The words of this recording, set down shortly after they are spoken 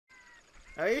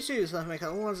You choose to make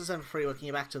 173 welcome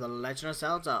you back to the Legend of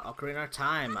Zelda Ocarina of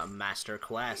Time Master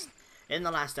Quest. In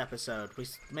the last episode, we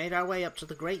made our way up to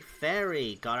the Great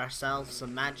Fairy, got ourselves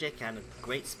some magic and a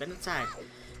great spin attack,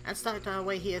 and started our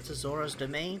way here to Zora's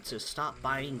domain to start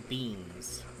buying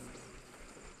beans.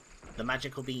 The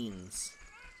magical beans.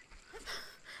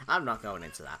 I'm not going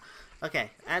into that.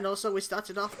 Okay, and also we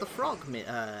started off the frog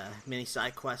mini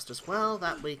side quest as well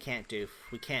that we can't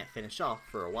finish off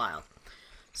for a while.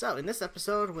 So, in this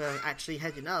episode, we're actually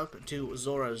heading up to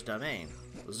Zora's domain.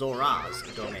 Zora's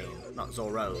domain, not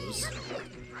Zoro's.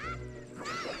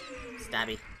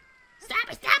 Stabby.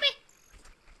 Stabby, stabby!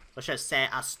 Or should I say,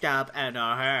 a stab and a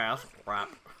half. Crap.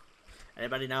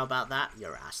 Anybody know about that?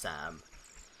 You're awesome.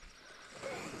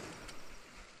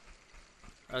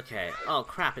 Okay, oh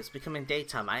crap, it's becoming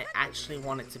daytime. I actually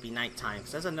want it to be nighttime,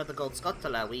 because there's another gold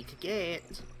scuttle we could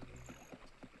get.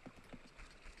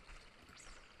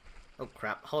 Oh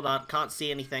crap, hold on, can't see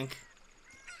anything.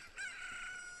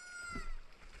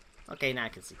 Okay, now I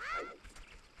can see.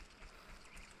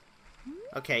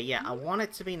 Okay, yeah, I want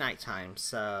it to be nighttime,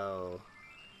 so...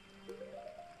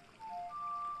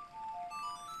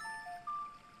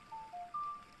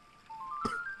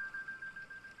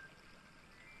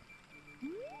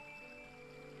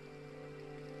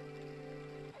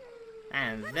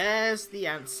 And there's the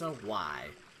answer why.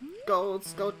 Gold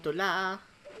scutula.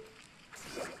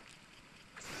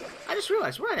 I just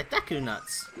realized we're out of Deku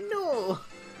nuts. No.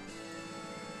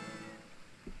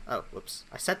 Oh, whoops!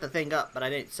 I set the thing up, but I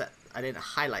didn't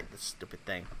highlight the stupid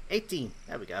thing. 18.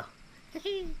 There we go.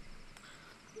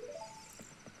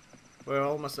 We're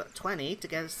almost at 20 to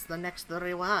get us the next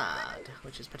reward,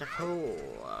 which is pretty cool.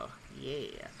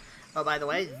 Yeah. Oh, by the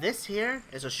way, this here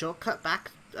is a shortcut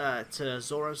back to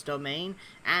Zora's domain,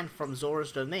 and from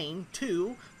Zora's domain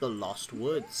to the Lost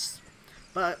Woods.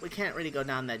 But we can't really go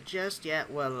down there just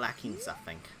yet, we're lacking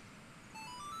something.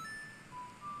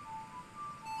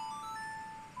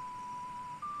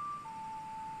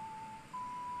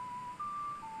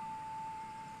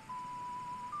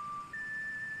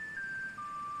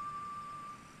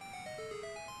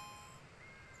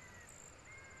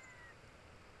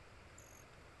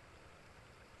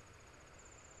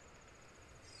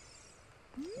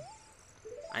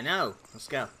 I know, let's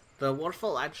go. The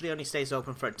waterfall actually only stays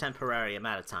open for a temporary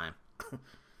amount of time.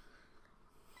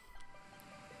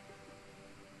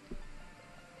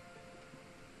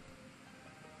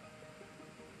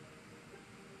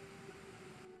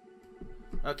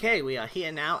 Okay, we are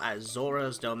here now at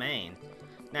Zora's domain.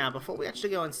 Now, before we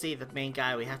actually go and see the main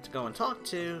guy we have to go and talk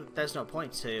to, there's no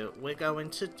point to, we're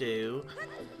going to do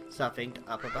something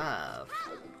up above.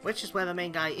 Which is where the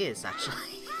main guy is,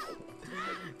 actually.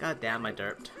 God damn, I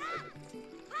derped.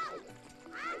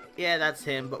 Yeah, that's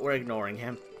him, but we're ignoring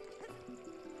him.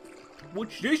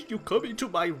 What's this? You come into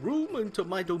my room, into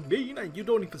my domain, and you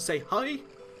don't even say hi?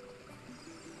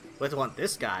 We want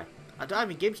this guy. A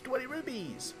diving game's 20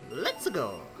 rupees. Let's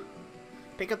go.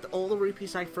 Pick up all the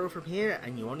rupees I throw from here,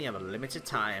 and you only have a limited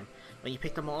time. When you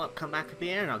pick them all up, come back up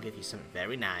here, and I'll give you something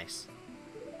very nice.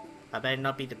 I better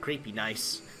not be the creepy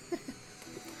nice.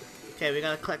 Okay, we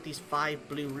gotta collect these 5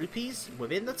 blue rupees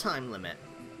within the time limit.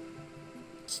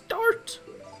 Start!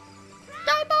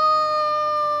 Time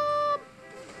bomb!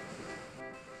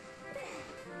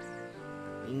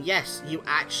 And yes, you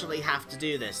actually have to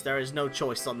do this. There is no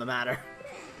choice on the matter.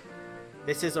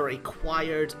 This is a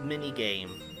required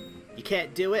minigame. You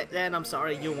can't do it, then I'm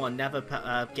sorry, you will never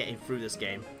getting through this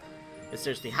game. But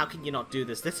seriously, how can you not do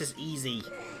this? This is easy.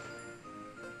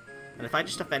 And if I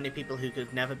just offended people who could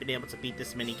have never been able to beat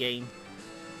this minigame,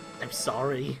 I'm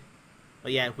sorry.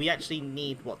 But yeah, we actually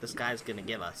need what this guy's gonna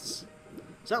give us.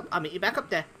 So, I'll meet you back up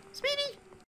there. Speedy!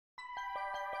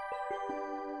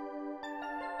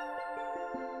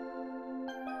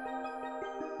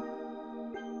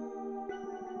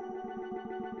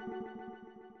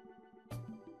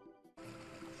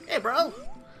 Hey bro!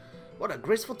 What a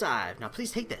graceful dive. Now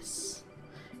please take this.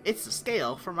 It's the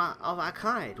scale of our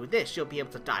kind. With this, you'll be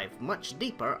able to dive much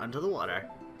deeper under the water.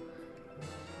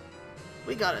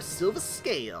 We got a silver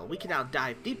scale. We can now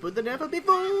dive deeper than ever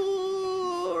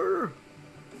before.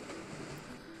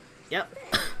 Yep.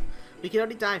 We could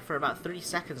only dive for about 3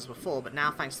 seconds before, but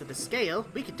now thanks to the scale,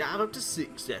 we can dive up to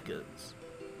 6 seconds.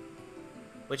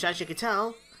 Which, as you can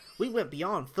tell, we went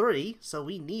beyond 3, so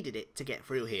we needed it to get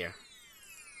through here.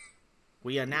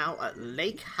 We are now at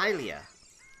Lake Hylia.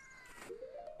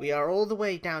 We are all the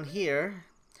way down here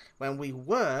when we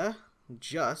were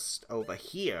just over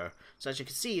here. So as you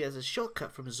can see, there's a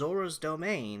shortcut from Zora's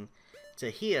domain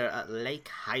to here at Lake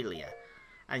Hylia.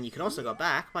 And you can also go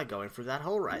back by going through that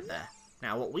hole right there.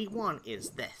 Now what we want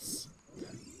is this.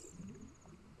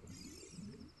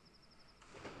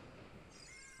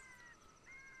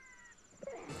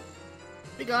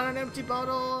 got an empty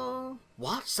bottle.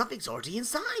 What? Something's already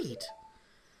inside.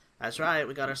 That's right,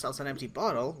 we got ourselves an empty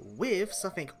bottle with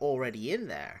something already in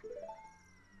there.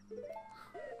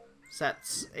 So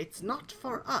it's not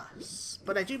for us,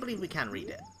 but I do believe we can read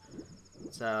it.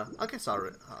 So I guess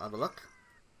I'll have a look.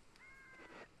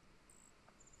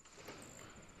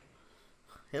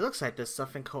 It looks like there's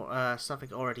something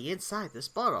already inside this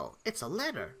bottle. It's a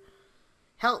letter.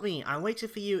 Help me, I'm waiting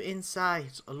for you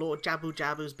inside Lord Jabu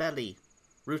Jabu's belly.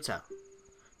 Ruto.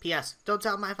 P.S. Don't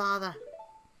tell my father.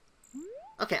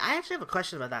 Okay, I actually have a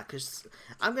question about that, because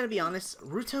I'm going to be honest,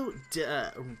 Ruto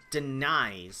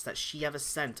denies that she ever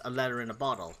sent a letter in a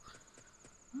bottle.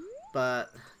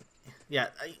 But, yeah,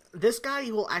 this guy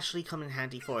will actually come in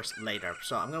handy for us later,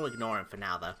 so I'm going to ignore him for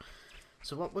now, though.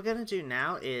 So what we're going to do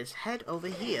now is head over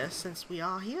here, since we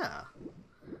are here.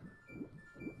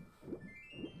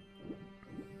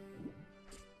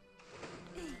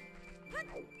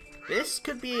 This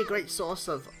could be a great source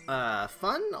of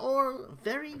fun or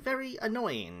very, very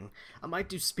annoying. I might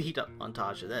do speed up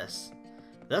montage of this.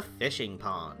 The fishing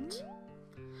pond.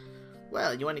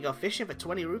 Well, you want to go fishing for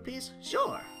 20 rupees?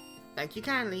 Sure. Thank you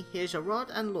kindly. Here's your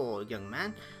rod and lure, young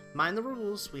man. Mind the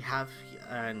rules we have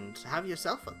and have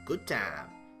yourself a good time.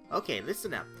 Okay,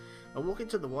 listen up. When walking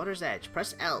to the water's edge,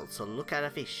 press L to look at a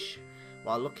fish.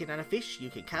 While looking at a fish, you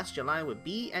can cast your line with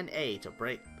B and A to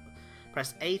break.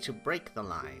 Press A to break the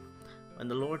line. When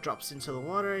the lure drops into the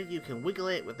water, you can wiggle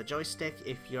it with the joystick.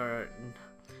 If you're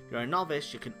a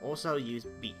novice, you can also use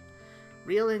B.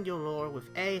 Reel in your lure with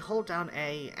A, hold down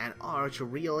A and R to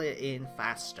reel it in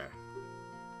faster.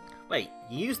 Wait,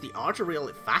 you use the R to reel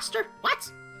it faster?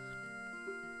 What?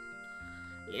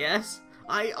 Yes,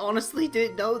 I honestly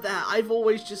didn't know that. I've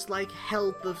always just like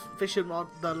held the fishing rod,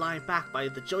 the line back by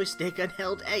the joystick and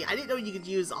held A. I didn't know you could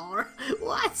use R.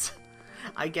 What?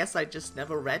 I guess I just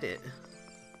never read it.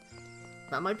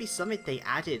 That might be something they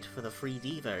added for the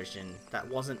 3D version that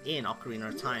wasn't in Ocarina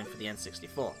of Time for the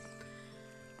N64.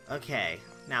 Okay,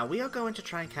 now we are going to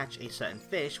try and catch a certain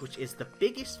fish, which is the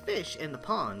biggest fish in the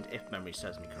pond, if memory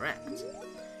serves me correct.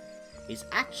 He's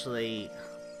actually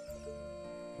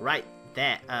right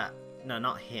there. No,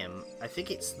 not him. I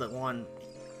think it's the one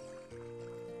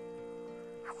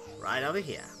right over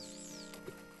here.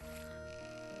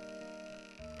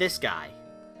 This guy.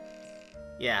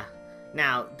 Yeah.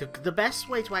 Now, the best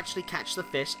way to actually catch the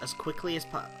fish as quickly as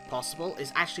possible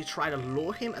is actually try to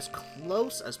lure him as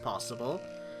close as possible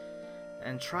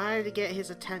and try to get his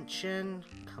attention.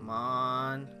 Come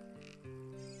on.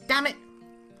 Damn it!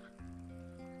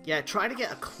 Yeah, try to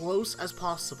get as close as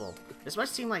possible. This might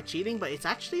seem like cheating, but it's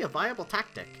actually a viable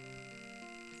tactic.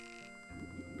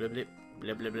 Blip blip,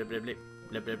 blip blip blip blip blip,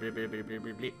 blip blip blip blip blip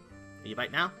blip blip. Are you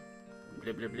bite now?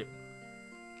 Blip blip blip.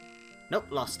 Nope,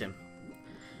 lost him.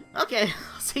 Okay,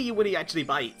 I'll see you when he actually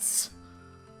bites.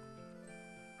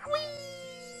 Whee!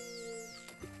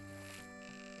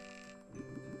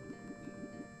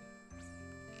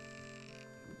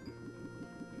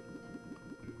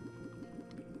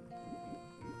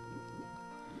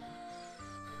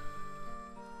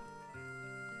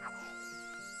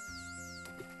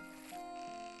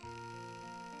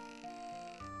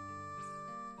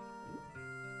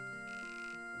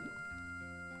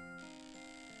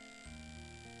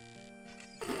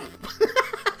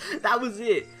 That was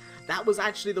it. That was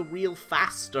actually the real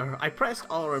faster. I pressed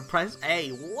R and pressed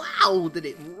A. Wow, did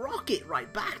it rocket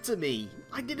right back to me.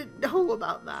 I didn't know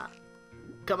about that.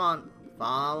 Come on,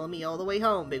 follow me all the way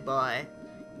home, big boy.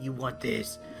 You want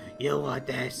this. You want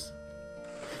this.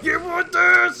 You want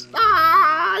this!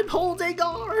 Ah, I'm holding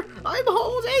R. I'm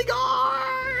holding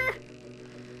R.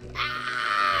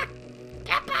 Ah,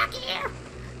 get back here.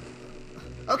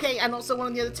 Okay, and also one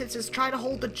of the other tips is try to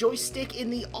hold the joystick in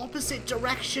the opposite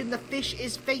direction the fish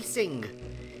is facing.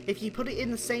 If you put it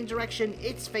in the same direction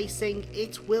it's facing,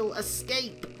 it will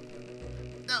escape.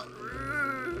 No.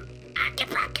 Get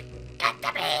back! Get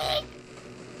to me!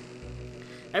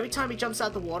 Every time he jumps out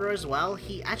of the water as well,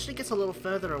 he actually gets a little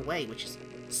further away, which is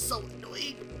so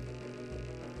annoying.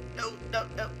 No, no,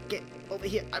 no, get over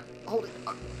here. I'm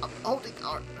holding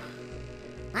R.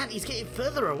 Man, he's getting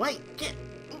further away. Get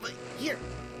over here.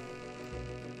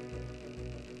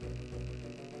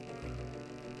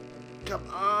 Come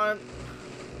on.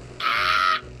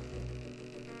 Ah!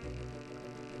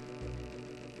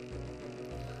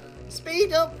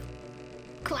 Speed up.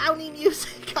 Clowny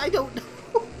music. I don't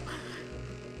know.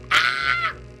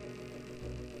 Ah!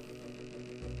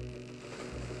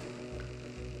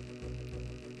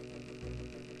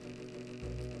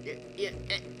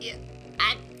 Yeah.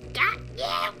 I got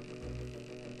you.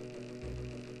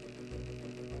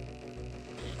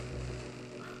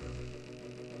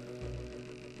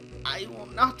 I will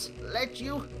not let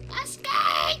you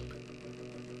escape!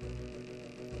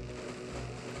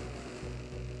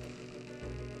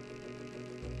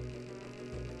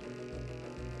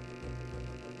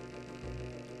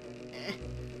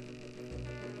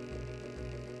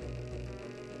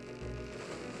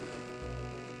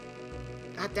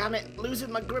 God damn it,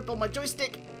 losing my grip on my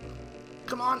joystick.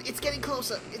 Come on, it's getting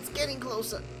closer. It's getting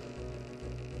closer.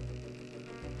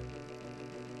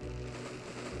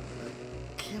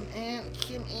 Come in,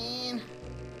 come in.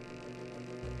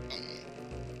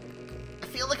 I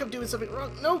feel like I'm doing something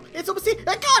wrong. No, it's almost here.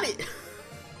 I got it.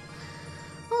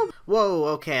 Oh. Whoa,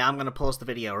 okay, I'm gonna pause the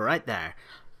video right there.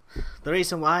 The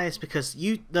reason why is because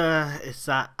is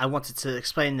that I wanted to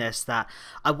explain this, that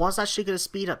I was actually going to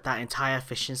speed up that entire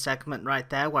fishing segment right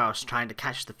there where I was trying to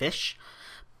catch the fish,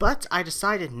 but I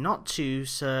decided not to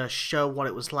show what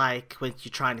it was like when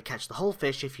you're trying to catch the whole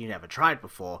fish if you never tried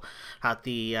before, at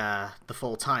the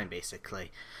full time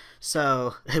basically.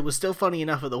 So it was still funny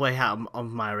enough at the way out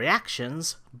of my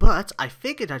reactions, but I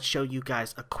figured I'd show you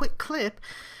guys a quick clip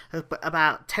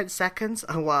about 10 seconds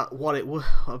of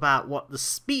about what the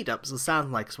speed ups will sound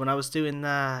like. 'Cause when I was doing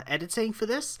the editing for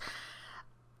this,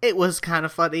 it was kind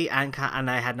of funny and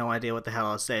I had no idea what the hell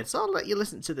I was saying. So I'll let you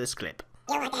listen to this clip.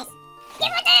 You want this? You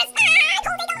want this?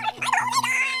 I'm holding on! I'm holding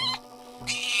on!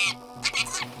 Okay,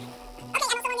 and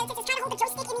also remember to just try to hold the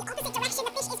joystick in the opposite direction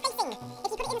the fish is facing.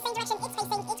 If you put it in the same direction it's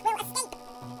facing, it will escape.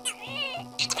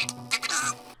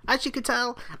 As you can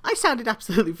tell, I sounded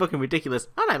absolutely fucking ridiculous,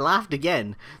 and I laughed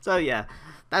again. So yeah,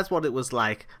 that's what it was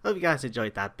like. Hope you guys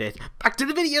enjoyed that bit. Back to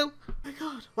the video! Oh my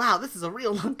god, wow, this is a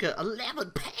real lunker.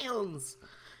 11 pounds!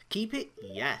 Keep it?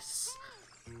 Yes.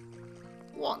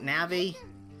 What, Navi?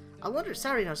 I wonder if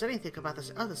Sari knows anything about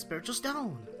this other spiritual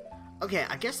stone. Okay,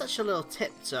 I guess that's your little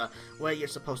tip to where you're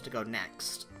supposed to go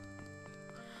next.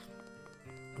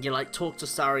 You like talk to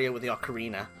Saria with the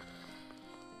Ocarina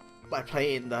by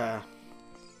playing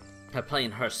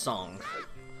her song.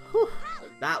 Whew,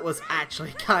 that was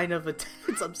actually kind of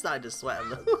intense. I'm starting to sweat a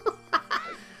little.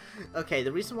 Okay,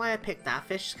 the reason why I picked that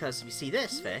fish is because if you see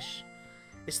this fish,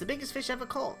 it's the biggest fish ever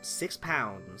caught, 6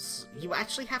 pounds. You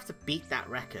actually have to beat that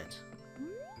record.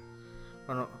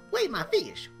 Wait, my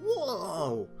fish!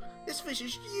 Whoa! This fish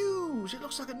is huge! It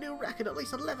looks like a new record, at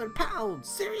least 11 pounds!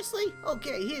 Seriously?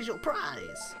 Okay, here's your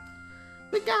prize!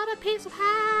 We got a piece of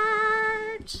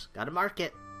heart! Gotta mark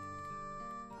it.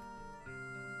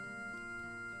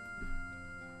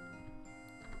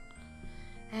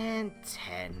 And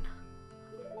 10.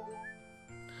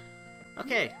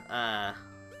 Okay, I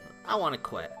wanna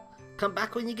quit. Come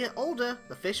back when you get older,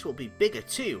 the fish will be bigger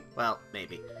too. Well,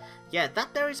 maybe. Yeah,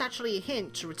 that there is actually a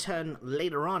hint to return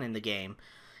later on in the game,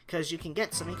 because you can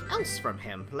get something else from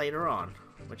him later on,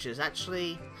 which is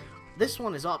actually, this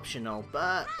one is optional,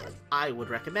 but I would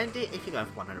recommend it if you go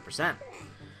for 100%.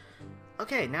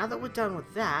 Okay, now that we're done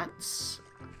with that,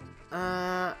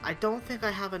 I don't think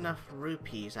I have enough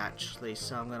rupees actually,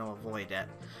 so I'm going to avoid it.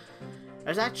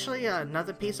 There's actually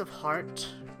another piece of heart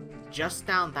just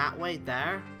down that way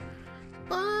there,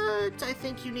 but I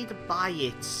think you need to buy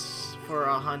it for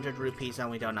 100 rupees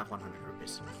and we don't have 100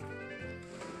 rupees.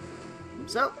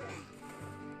 So,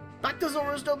 back to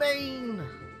Zora's domain!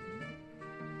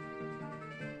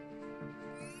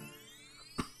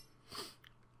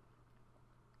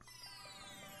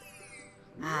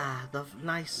 Ah, the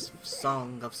nice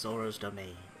song of Zora's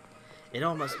domain. It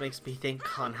almost makes me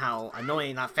think on how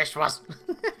annoying that fish was.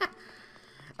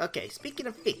 Okay, speaking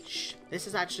of fish, this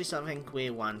is actually something we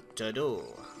want to do.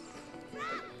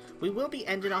 We will be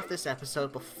ending off this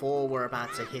episode before we're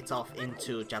about to hit off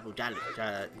into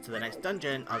into the next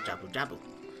dungeon of Jabu Jabu.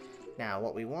 Now,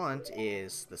 what we want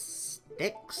is the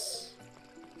sticks,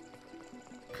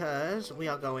 because we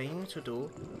are going to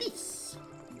do this.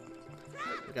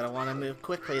 We're gonna want to move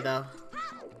quickly though.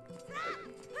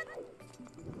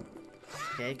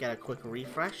 Okay, get a quick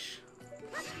refresh.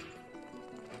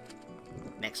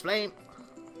 Next flame.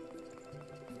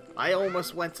 I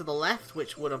almost went to the left,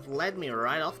 which would have led me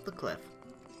right off the cliff.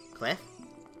 Cliff?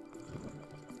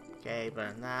 Okay,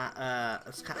 but that,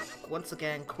 let's kind of, once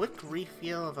again, quick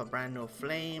refill of a brand new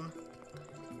flame.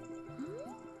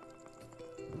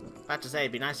 About to say,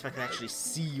 it'd be nice if I could actually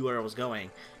see where I was going.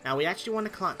 Now, we actually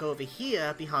want to go over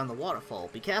here behind the waterfall.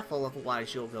 Be careful,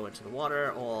 otherwise you'll go into the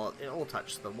water, or it'll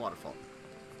touch the waterfall.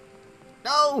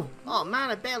 No! Oh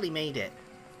man, I barely made it.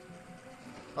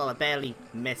 Well, I barely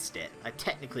missed it. I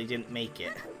technically didn't make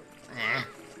it. Eh.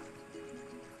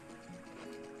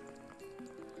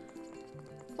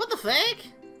 What the fuck?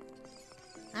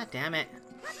 Ah, damn it.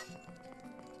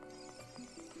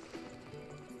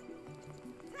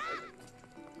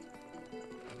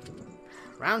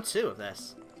 round 2 of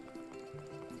this.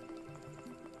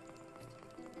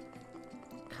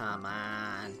 Come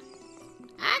on.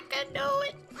 I can do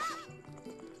it.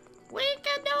 We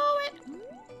can do it.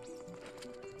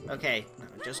 Okay,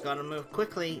 I'm just gotta move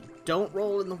quickly. Don't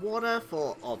roll in the water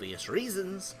for obvious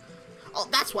reasons. Oh,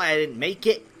 that's why I didn't make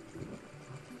it.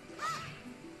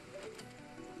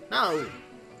 No,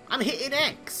 I'm hitting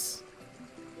X.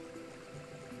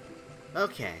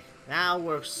 Okay, now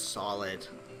we're solid.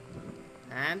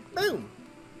 And boom.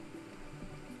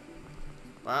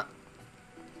 What?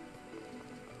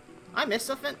 I missed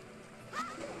something?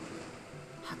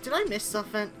 Did I miss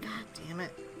something? God damn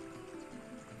it.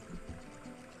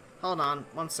 Hold on,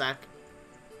 one sec.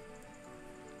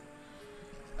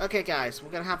 Okay guys, we're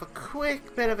gonna have a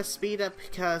quick bit of a speed up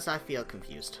because I feel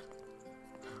confused.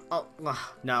 Oh,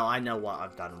 no, I know what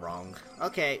I've done wrong.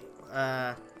 Okay,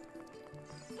 I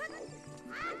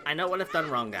know what I've done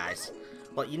wrong, guys.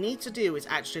 What you need to do is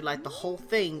actually light the whole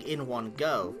thing in one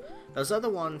go. Those other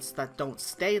ones that don't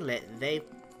stay lit, they've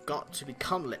got to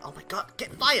become lit. Oh my god,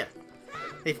 get fire!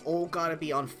 They've all got to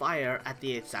be on fire at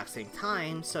the exact same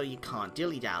time, so you can't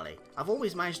dilly-dally. I've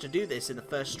always managed to do this in the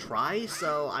first try,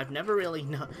 so I've never really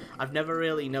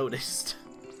noticed.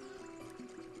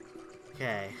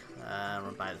 Okay,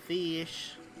 run by the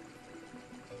fish.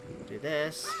 Do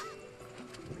this.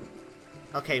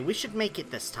 Okay, we should make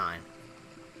it this time.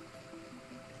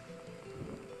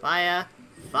 Fire!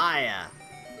 Fire!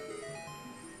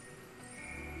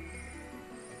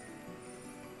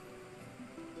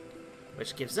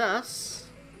 Which gives us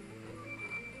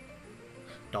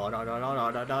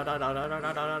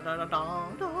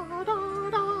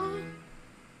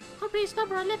piece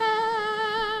number 11.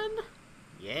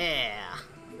 Yeah.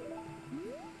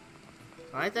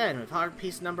 Alright then, with hard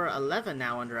piece number 11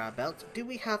 now under our belt, do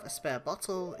we have a spare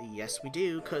bottle? Yes we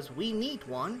do, because we need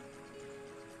one.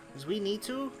 Because we need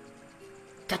to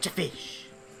catch a fish.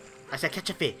 I said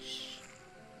catch a fish.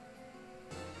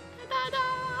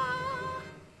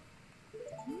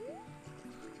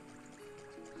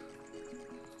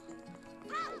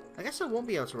 I guess I won't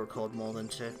be able to record more than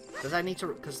 2,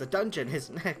 because the dungeon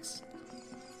is next.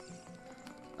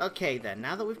 Okay then,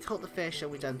 now that we've caught the fish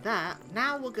and we've done that,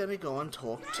 now we're gonna go and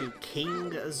talk to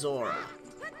King Zora.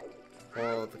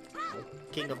 Or the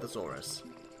King of the Zoras.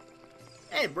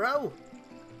 Hey bro!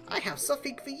 I have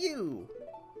something for you!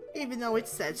 Even though it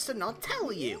says to not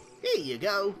tell you. Here you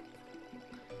go!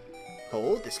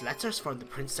 Oh, this letter's from the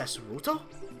Princess Ruto?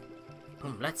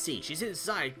 Let's see, she's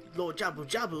inside Lord Jabu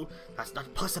Jabu. That's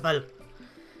not possible.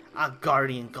 Our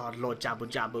guardian god Lord Jabu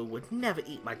Jabu would never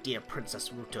eat my dear Princess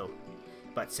Ruto.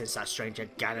 But since that stranger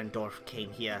Ganondorf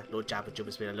came here, Lord Jabu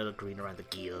Jabu's been a little green around the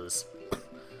gills.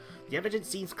 The evidence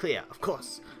seems clear, of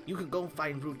course. You can go and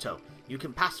find Ruto. You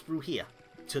can pass through here,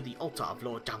 to the altar of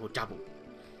Lord Jabu Jabu.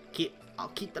 I'll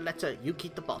keep the letter, you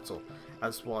keep the bottle,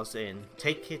 as was in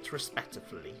take it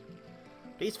respectively.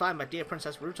 Please find my dear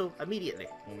Princess Ruto immediately.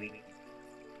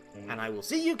 And I will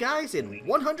see you guys in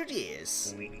 100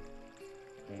 years.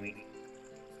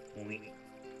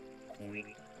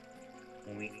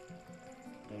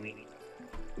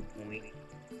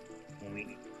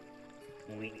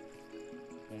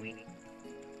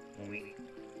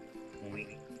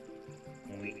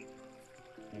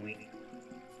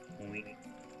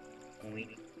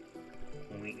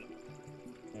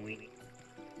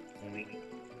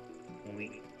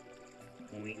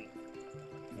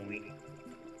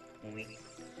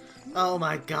 Oh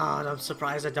my god, I'm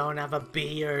surprised I don't have a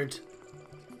beard.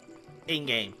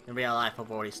 In-game. In real life, I've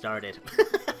already started.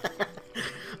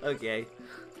 Okay.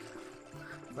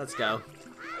 Let's go.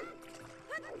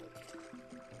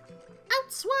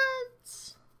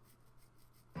 Outwards!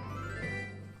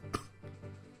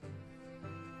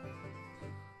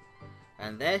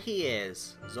 And there he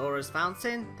is. Zora's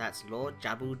Fountain. That's Lord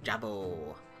Jabu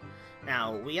Jabu.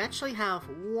 Now, we actually have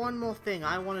one more thing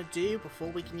I want to do before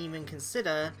we can even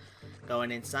consider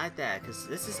going inside there, because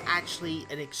this is actually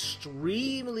an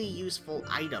extremely useful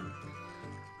item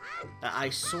that I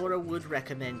sort of would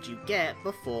recommend you get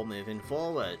before moving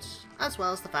forward, as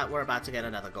well as the fact we're about to get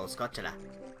another gold scotula.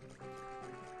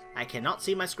 I cannot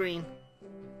see my screen.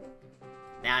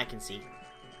 Now I can see.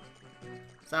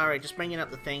 Sorry, just bringing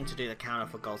up the thing to do the counter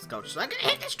for gold sculptures. I'm gonna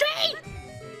hit the stream!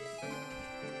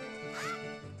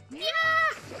 Yeah!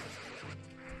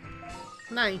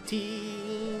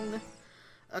 19.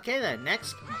 Okay then,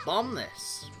 next, bomb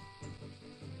this.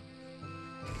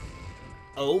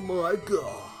 Oh my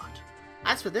god.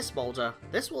 As for this boulder,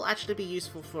 this will actually be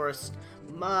useful for us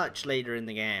much later in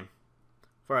the game.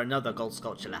 For another gold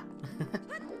sculpture.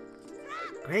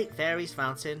 Great Fairy's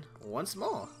Fountain once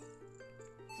more.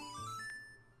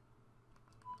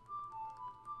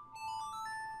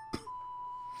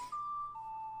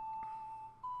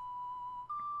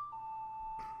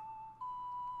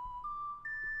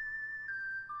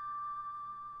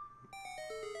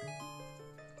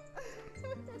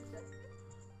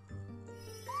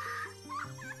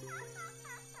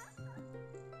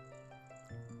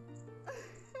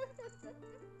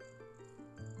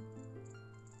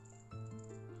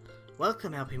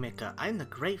 Welcome, LP Maker. I'm the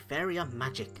Great Fairy of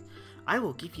Magic. I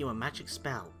will give you a magic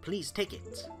spell. Please take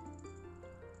it.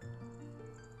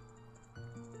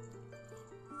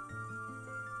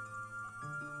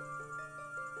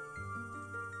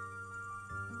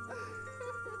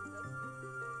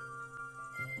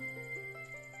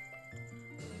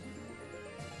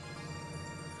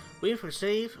 We've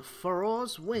received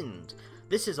Furor's Wind.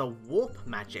 This is a warp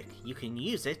magic. You can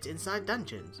use it inside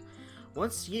dungeons.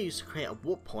 Once used to create a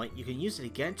warp point, you can use it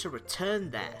again to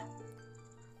return there.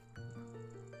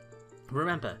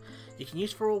 Remember, you can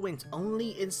use Furor Winds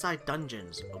only inside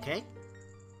dungeons, okay?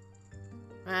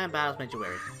 And battles made you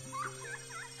weary.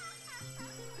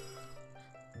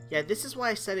 Yeah, this is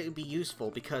why I said it would be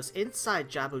useful, because inside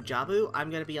Jabu Jabu, I'm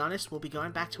going to be honest, we'll be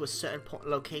going back to a certain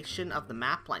location of the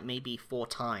map, like maybe 4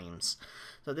 times.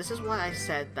 So this is why I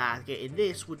said that getting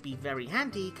this would be very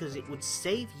handy, because it would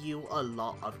save you a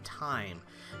lot of time.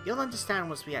 You'll understand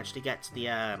once we actually get to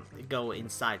the, go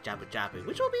inside Jabu Jabu,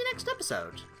 which will be next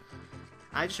episode.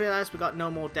 I just realised we got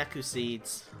no more Deku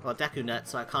Seeds, or Deku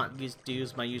Nuts, so I can't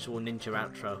use my usual ninja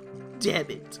outro. Damn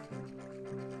it!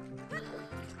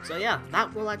 So yeah,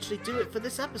 that will actually do it for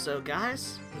this episode,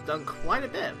 guys. We've done quite a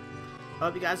bit.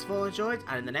 Hope you guys have all enjoyed,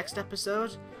 and in the next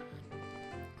episode,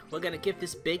 we're going to give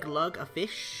this big lug a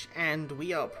fish, and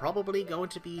we are probably going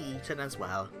to be eaten as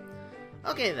well.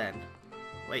 Okay then.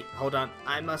 Wait, hold on.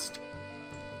 I must...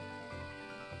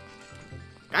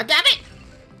 God damn it!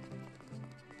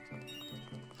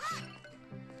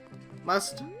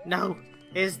 No!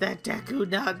 Is that Deku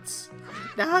Nuts?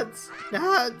 Nuts!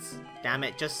 Nuts! Damn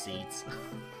it, just seeds.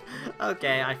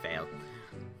 Okay, I failed.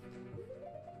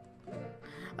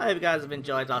 I hope you guys have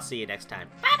enjoyed. I'll see you next time.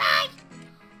 Bye-bye!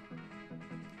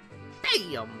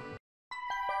 Bam!